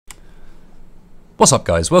What's up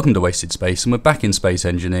guys, welcome to Wasted Space, and we're back in Space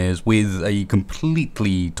Engineers with a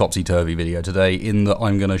completely topsy-turvy video today, in that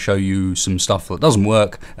I'm going to show you some stuff that doesn't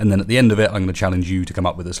work, and then at the end of it I'm going to challenge you to come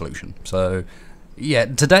up with a solution. So yeah,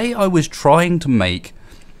 today I was trying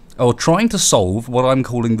to solve what I'm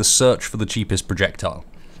calling the search for the cheapest projectile.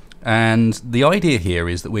 And the idea here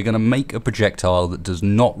is that we're going to make a projectile that does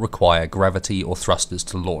not require gravity or thrusters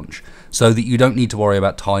to launch, so that you don't need to worry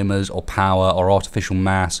about timers or power or artificial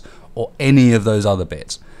mass or any of those other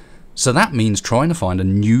bits. So that means trying to find a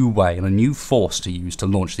new way and a new force to use to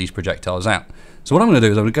launch these projectiles out. So what I'm going to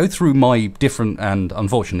do is I'm going to go through my different and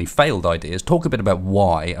unfortunately failed ideas, talk a bit about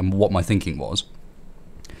why and what my thinking was,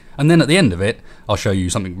 and then at the end of it I'll show you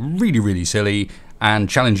something really silly and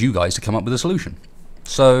challenge you guys to come up with a solution.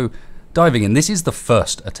 So diving in, this is the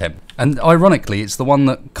first attempt, and ironically it's the one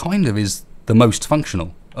that kind of is the most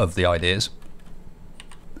functional of the ideas.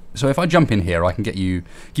 So if I jump in here, I can give you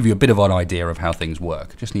a bit of an idea of how things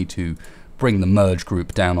work. Just need to bring the merge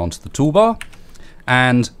group down onto the toolbar,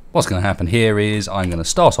 and what's going to happen here is I'm going to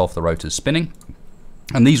start off the rotors spinning,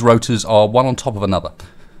 and these rotors are one on top of another.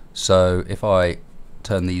 So if I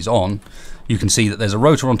turn these on, you can see that there's a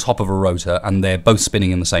rotor on top of a rotor and they're both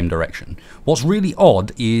spinning in the same direction. What's really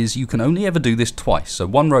odd is you can only ever do this twice, so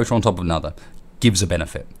one rotor on top of another gives a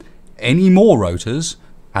benefit. Any more rotors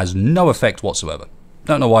has no effect whatsoever.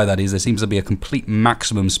 Don't know why that is. There seems to be a complete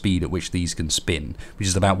maximum speed at which these can spin, which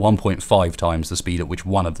is about 1.5 times the speed at which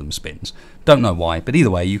one of them spins. Don't know why, but either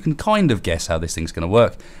way you can kind of guess how this thing's going to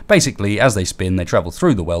work. Basically, as they spin, they travel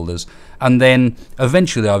through the welders, and then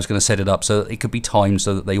eventually I was going to set it up so that it could be timed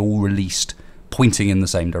so that they all released pointing in the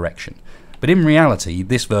same direction. But in reality,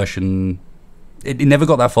 this version, it never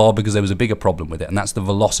got that far because there was a bigger problem with it, and that's the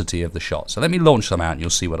velocity of the shot. So let me launch them out and you'll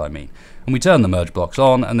see what I mean. And we turn the merge blocks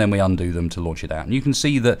on and then we undo them to launch it out. And you can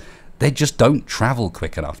see that they just don't travel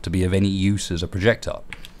quick enough to be of any use as a projectile.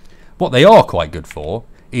 What they are quite good for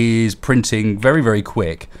is printing very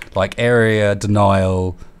quick, like area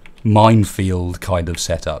denial, minefield kind of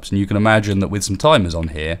setups. And you can imagine that with some timers on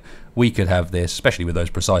here, we could have this, especially with those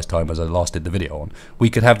precise timers I last did the video on, we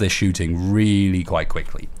could have this shooting really quite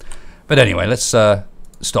quickly. But anyway, let's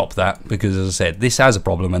stop that, because as I said, this has a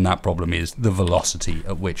problem, and that problem is the velocity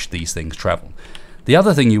at which these things travel. The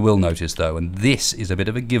other thing you will notice though, and this is a bit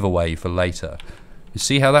of a giveaway for later, you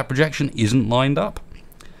see how that projection isn't lined up?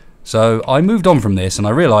 So I moved on from this and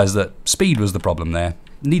I realised that speed was the problem there.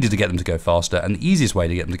 Needed to get them to go faster, and the easiest way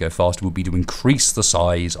to get them to go faster would be to increase the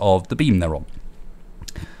size of the beam they're on.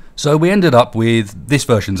 So we ended up with, this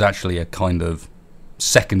version's actually a kind of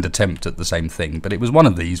second attempt at the same thing, but it was one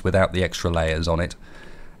of these without the extra layers on it.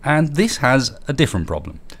 And this has a different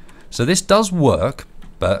problem. So this does work,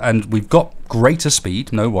 and we've got greater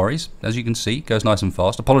speed, no worries. As you can see, it goes nice and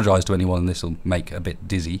fast. Apologise to anyone this will make a bit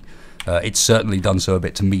dizzy. It's certainly done so a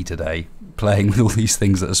bit to me today, playing with all these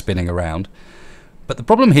things that are spinning around. But the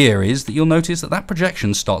problem here is that you'll notice that that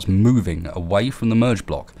projection starts moving away from the merge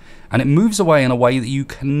block, and it moves away in a way that you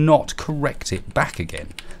cannot correct it back again.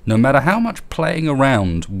 No matter how much playing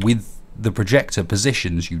around with the projector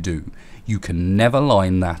positions you do, you can never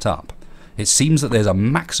line that up. It seems that there's a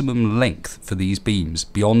maximum length for these beams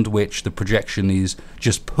beyond which the projection is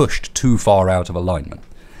just pushed too far out of alignment.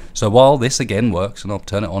 So while this again works, and I'll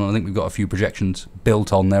turn it on, I think we've got a few projections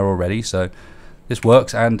built on there already, so this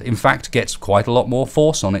works, and in fact gets quite a lot more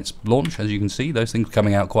force on its launch. As you can see, those things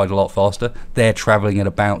coming out quite a lot faster. They're travelling at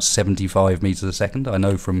about 75 meters a second, I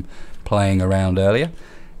know from playing around earlier.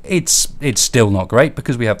 It's still not great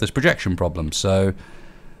because we have this projection problem. So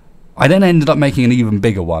I then ended up making an even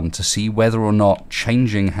bigger one to see whether or not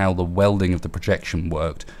changing how the welding of the projection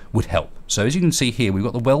worked would help. So as you can see here, we've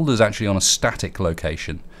got the welders actually on a static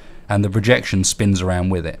location, and the projection spins around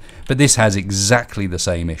with it. But this has exactly the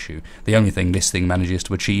same issue. The only thing this thing manages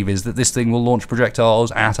to achieve is that this thing will launch projectiles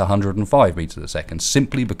at 105 meters a second,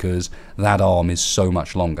 simply because that arm is so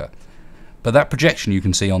much longer. But that projection you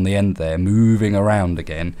can see on the end there, moving around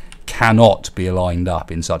again, cannot be lined up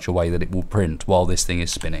in such a way that it will print while this thing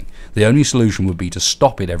is spinning. The only solution would be to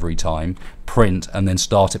stop it every time, print, and then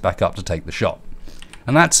start it back up to take the shot.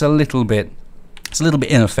 And that's a little bit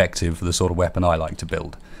ineffective for the sort of weapon I like to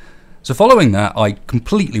build. So following that, I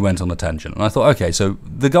completely went on a tangent, and I thought, okay, so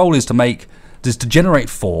the goal is to generate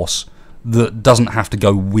force that doesn't have to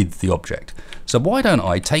go with the object. So why don't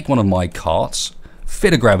I take one of my carts,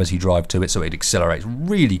 fit a gravity drive to it so it accelerates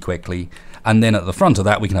really quickly, and then at the front of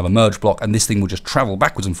that we can have a merge block, and this thing will just travel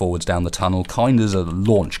backwards and forwards down the tunnel, kind of as a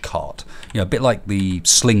launch cart. You know, a bit like the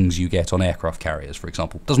slings you get on aircraft carriers, for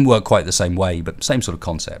example. Doesn't work quite the same way, but same sort of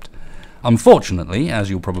concept. Unfortunately,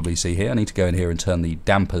 as you'll probably see here, I need to go in here and turn the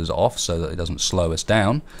dampers off so that it doesn't slow us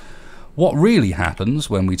down. What really happens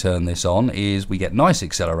when we turn this on is we get nice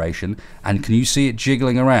acceleration, and can you see it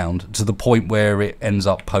jiggling around to the point where it ends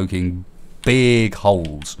up poking big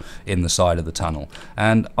holes in the side of the tunnel,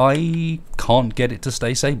 and I can't get it to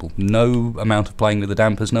stay stable. No amount of playing with the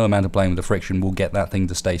dampers, no amount of playing with the friction will get that thing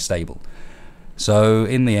to stay stable. So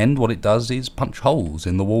in the end what it does is punch holes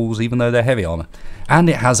in the walls even though they're heavy armor. And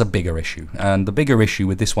it has a bigger issue, and the bigger issue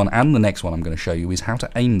with this one and the next one I'm going to show you is how to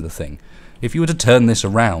aim the thing. If you were to turn this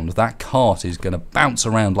around, that cart is going to bounce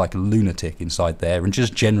around like a lunatic inside there and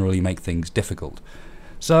just generally make things difficult.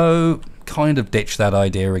 So kind of ditched that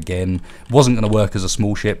idea again. Wasn't going to work as a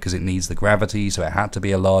small ship because it needs the gravity, so it had to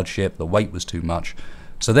be a large ship. The weight was too much.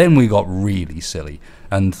 So then we got really silly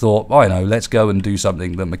and thought, I know, let's go and do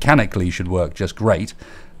something that mechanically should work just great,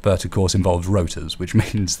 but of course involves rotors, which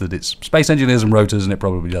means that it's Space Engineers and rotors, and it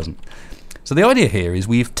probably doesn't. So the idea here is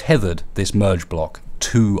we've tethered this merge block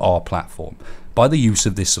to our platform by the use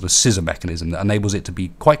of this sort of scissor mechanism that enables it to be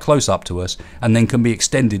quite close up to us and then can be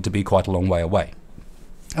extended to be quite a long way away.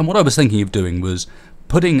 And what I was thinking of doing was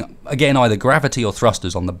putting, again, either gravity or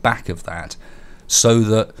thrusters on the back of that so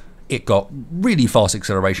that it got really fast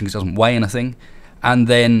acceleration because it doesn't weigh anything, and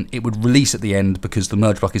then it would release at the end because the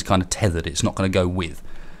merge block is kind of tethered, it's not going to go with.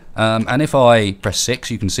 And if I press 6,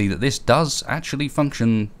 you can see that this does actually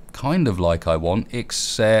function kind of like I want,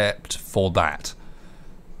 except for that.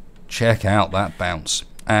 Check out that bounce.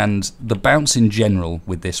 And the bounce in general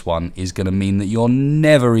with this one is going to mean that you're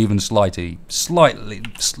never even slightly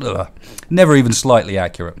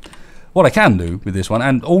accurate. What I can do with this one,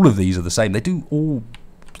 and all of these are the same, they do all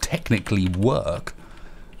technically work.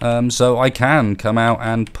 So I can come out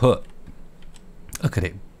and put, look at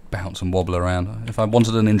it bounce and wobble around. If I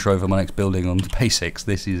wanted an intro for my next building on the basics,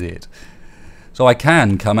 this is it. So I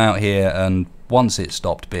can come out here, and once it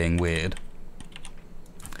stopped being weird,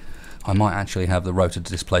 I might actually have the rotor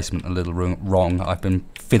displacement a little wrong. I've been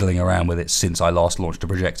fiddling around with it since I last launched a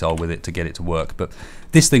projectile with it to get it to work, but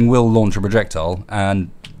this thing will launch a projectile, and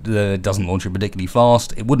it doesn't launch it particularly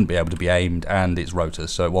fast, it wouldn't be able to be aimed, and it's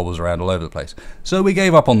rotors, so it wobbles around all over the place. So we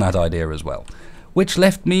gave up on that idea as well, which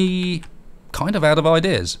left me kind of out of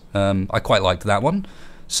ideas. I quite liked that one,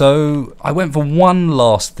 so I went for one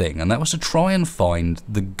last thing, and that was to try and find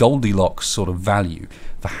the Goldilocks sort of value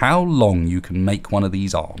for how long you can make one of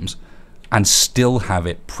these arms and still have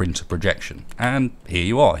it print a projection. And here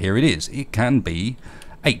you are, here it is. It can be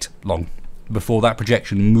 8 long before that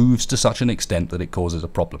projection moves to such an extent that it causes a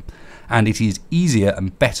problem. And it is easier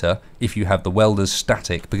and better if you have the welders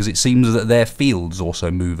static, because it seems that their fields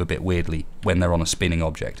also move a bit weirdly when they're on a spinning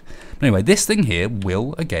object. But anyway, this thing here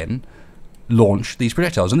will, again, launch these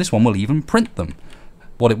projectiles, and this one will even print them.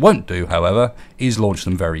 What it won't do, however, is launch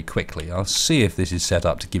them very quickly. I'll see if this is set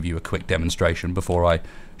up to give you a quick demonstration before I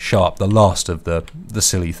show up the last of the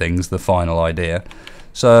silly things, the final idea.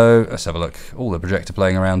 So let's have a look. All the projector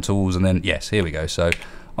playing around tools, and then, yes, here we go. So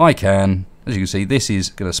I can, as you can see, this is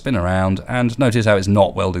going to spin around, and notice how it's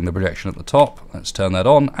not welding the projection at the top. Let's turn that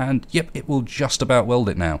on, and yep, it will just about weld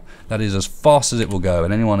it now. That is as fast as it will go,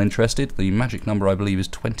 and anyone interested, the magic number I believe is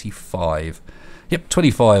 25. Yep,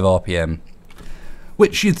 25 RPM.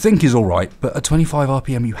 Which you'd think is alright, but at 25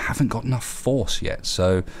 RPM you haven't got enough force yet,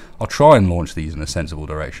 so I'll try and launch these in a sensible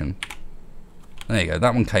direction. There you go,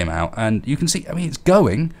 that one came out, and you can see, I mean, it's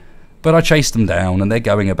going, but I chased them down, and they're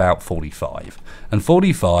going about 45. And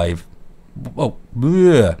 45, well,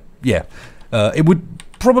 yeah, it would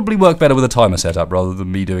probably work better with a timer setup rather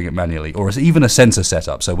than me doing it manually, or even a sensor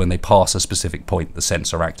setup, so when they pass a specific point the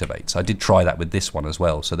sensor activates. I did try that with this one as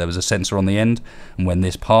well, so there was a sensor on the end, and when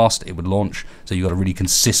this passed it would launch, so you got a really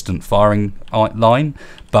consistent firing line,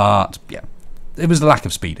 but yeah, it was the lack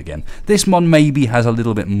of speed again. This one maybe has a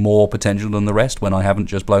little bit more potential than the rest when I haven't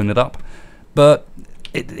just blown it up, but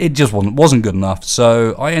it just wasn't good enough,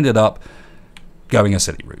 so I ended up going a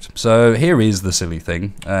silly route. So here is the silly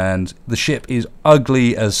thing, and the ship is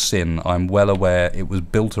ugly as sin. I'm well aware. It was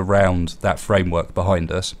built around that framework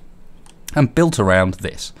behind us and built around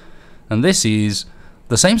this, and this is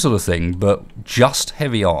the same sort of thing but just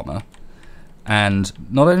heavy armor. And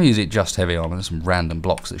not only is it just heavy armor, there's some random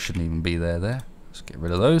blocks that shouldn't even be there. Let's get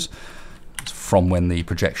rid of those. It's from when the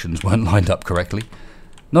projections weren't lined up correctly.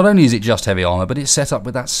 Not only is it just heavy armor, but it's set up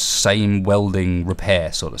with that same welding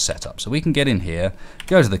repair sort of setup. So we can get in here,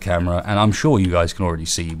 go to the camera, and I'm sure you guys can already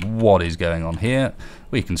see what is going on here.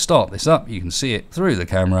 We can start this up, you can see it through the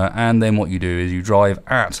camera, and then what you do is you drive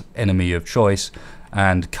at enemy of choice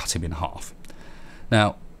and cut him in half.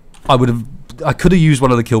 Now, I could have used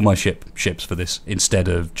one of the kill my ships for this instead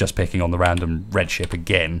of just picking on the random red ship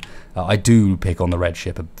again. I do pick on the red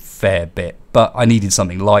ship a fair bit, but I needed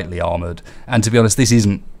something lightly armoured, and to be honest, this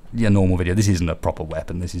isn't normal video. This isn't a proper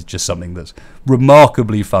weapon. This is just something that's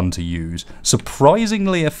remarkably fun to use,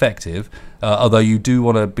 surprisingly effective, although you do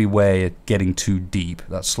want to beware getting too deep.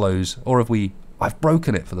 That slows, or have we... I've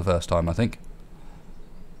broken it for the first time, I think.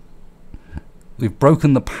 We've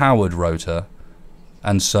broken the powered rotor,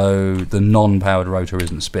 and so the non-powered rotor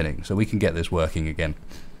isn't spinning. So we can get this working again.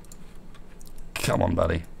 Come on,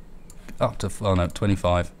 buddy. Up to, oh no,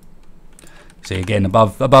 25. See, again,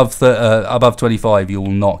 above 25, you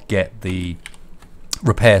will not get the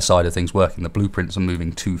repair side of things working. The blueprints are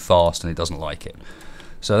moving too fast, and it doesn't like it.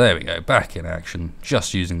 So there we go, back in action,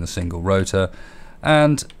 just using the single rotor.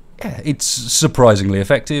 And yeah, it's surprisingly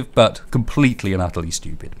effective, but completely and utterly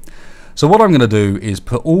stupid. So what I'm going to do is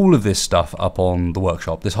put all of this stuff up on the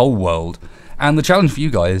workshop, this whole world, and the challenge for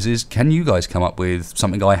you guys is, can you guys come up with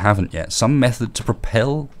something I haven't yet? Some method to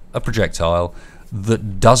propel a projectile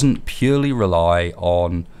that doesn't purely rely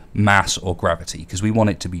on mass or gravity, because we want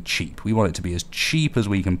it to be cheap. We want it to be as cheap as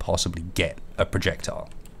we can possibly get a projectile.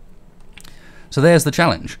 So there's the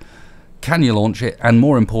challenge. Can you launch it? And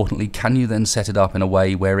more importantly, can you then set it up in a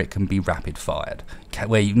way where it can be rapid fired?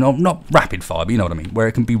 Where you, not rapid fire, but you know what I mean, where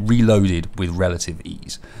it can be reloaded with relative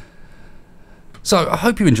ease. So I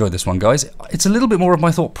hope you enjoyed this one, guys. It's a little bit more of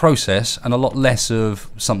my thought process and a lot less of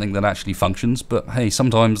something that actually functions, but hey,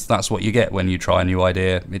 sometimes that's what you get when you try a new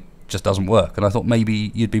idea. It just doesn't work, and I thought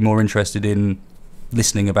maybe you'd be more interested in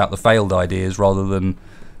listening about the failed ideas rather than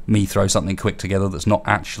me throw something quick together that's not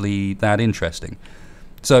actually that interesting.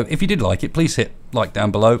 So if you did like it, please hit like down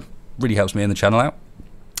below. Really helps me and the channel out.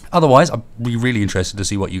 Otherwise, I'd be really interested to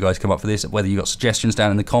see what you guys come up for this, whether you got suggestions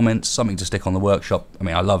down in the comments, something to stick on the workshop. I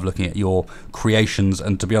mean, I love looking at your creations,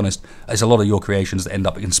 and to be honest, it's a lot of your creations that end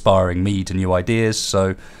up inspiring me to new ideas.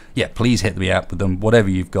 So yeah, please hit me up with them, whatever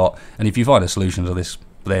you've got. And if you find a solution to this,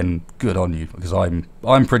 then good on you, because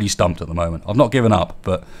I'm pretty stumped at the moment. I've not given up,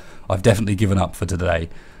 but I've definitely given up for today.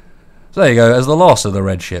 So there you go, as the last of the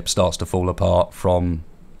red ship starts to fall apart from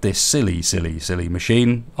this silly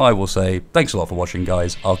machine, I will say thanks a lot for watching,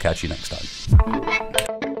 guys. I'll catch you next time.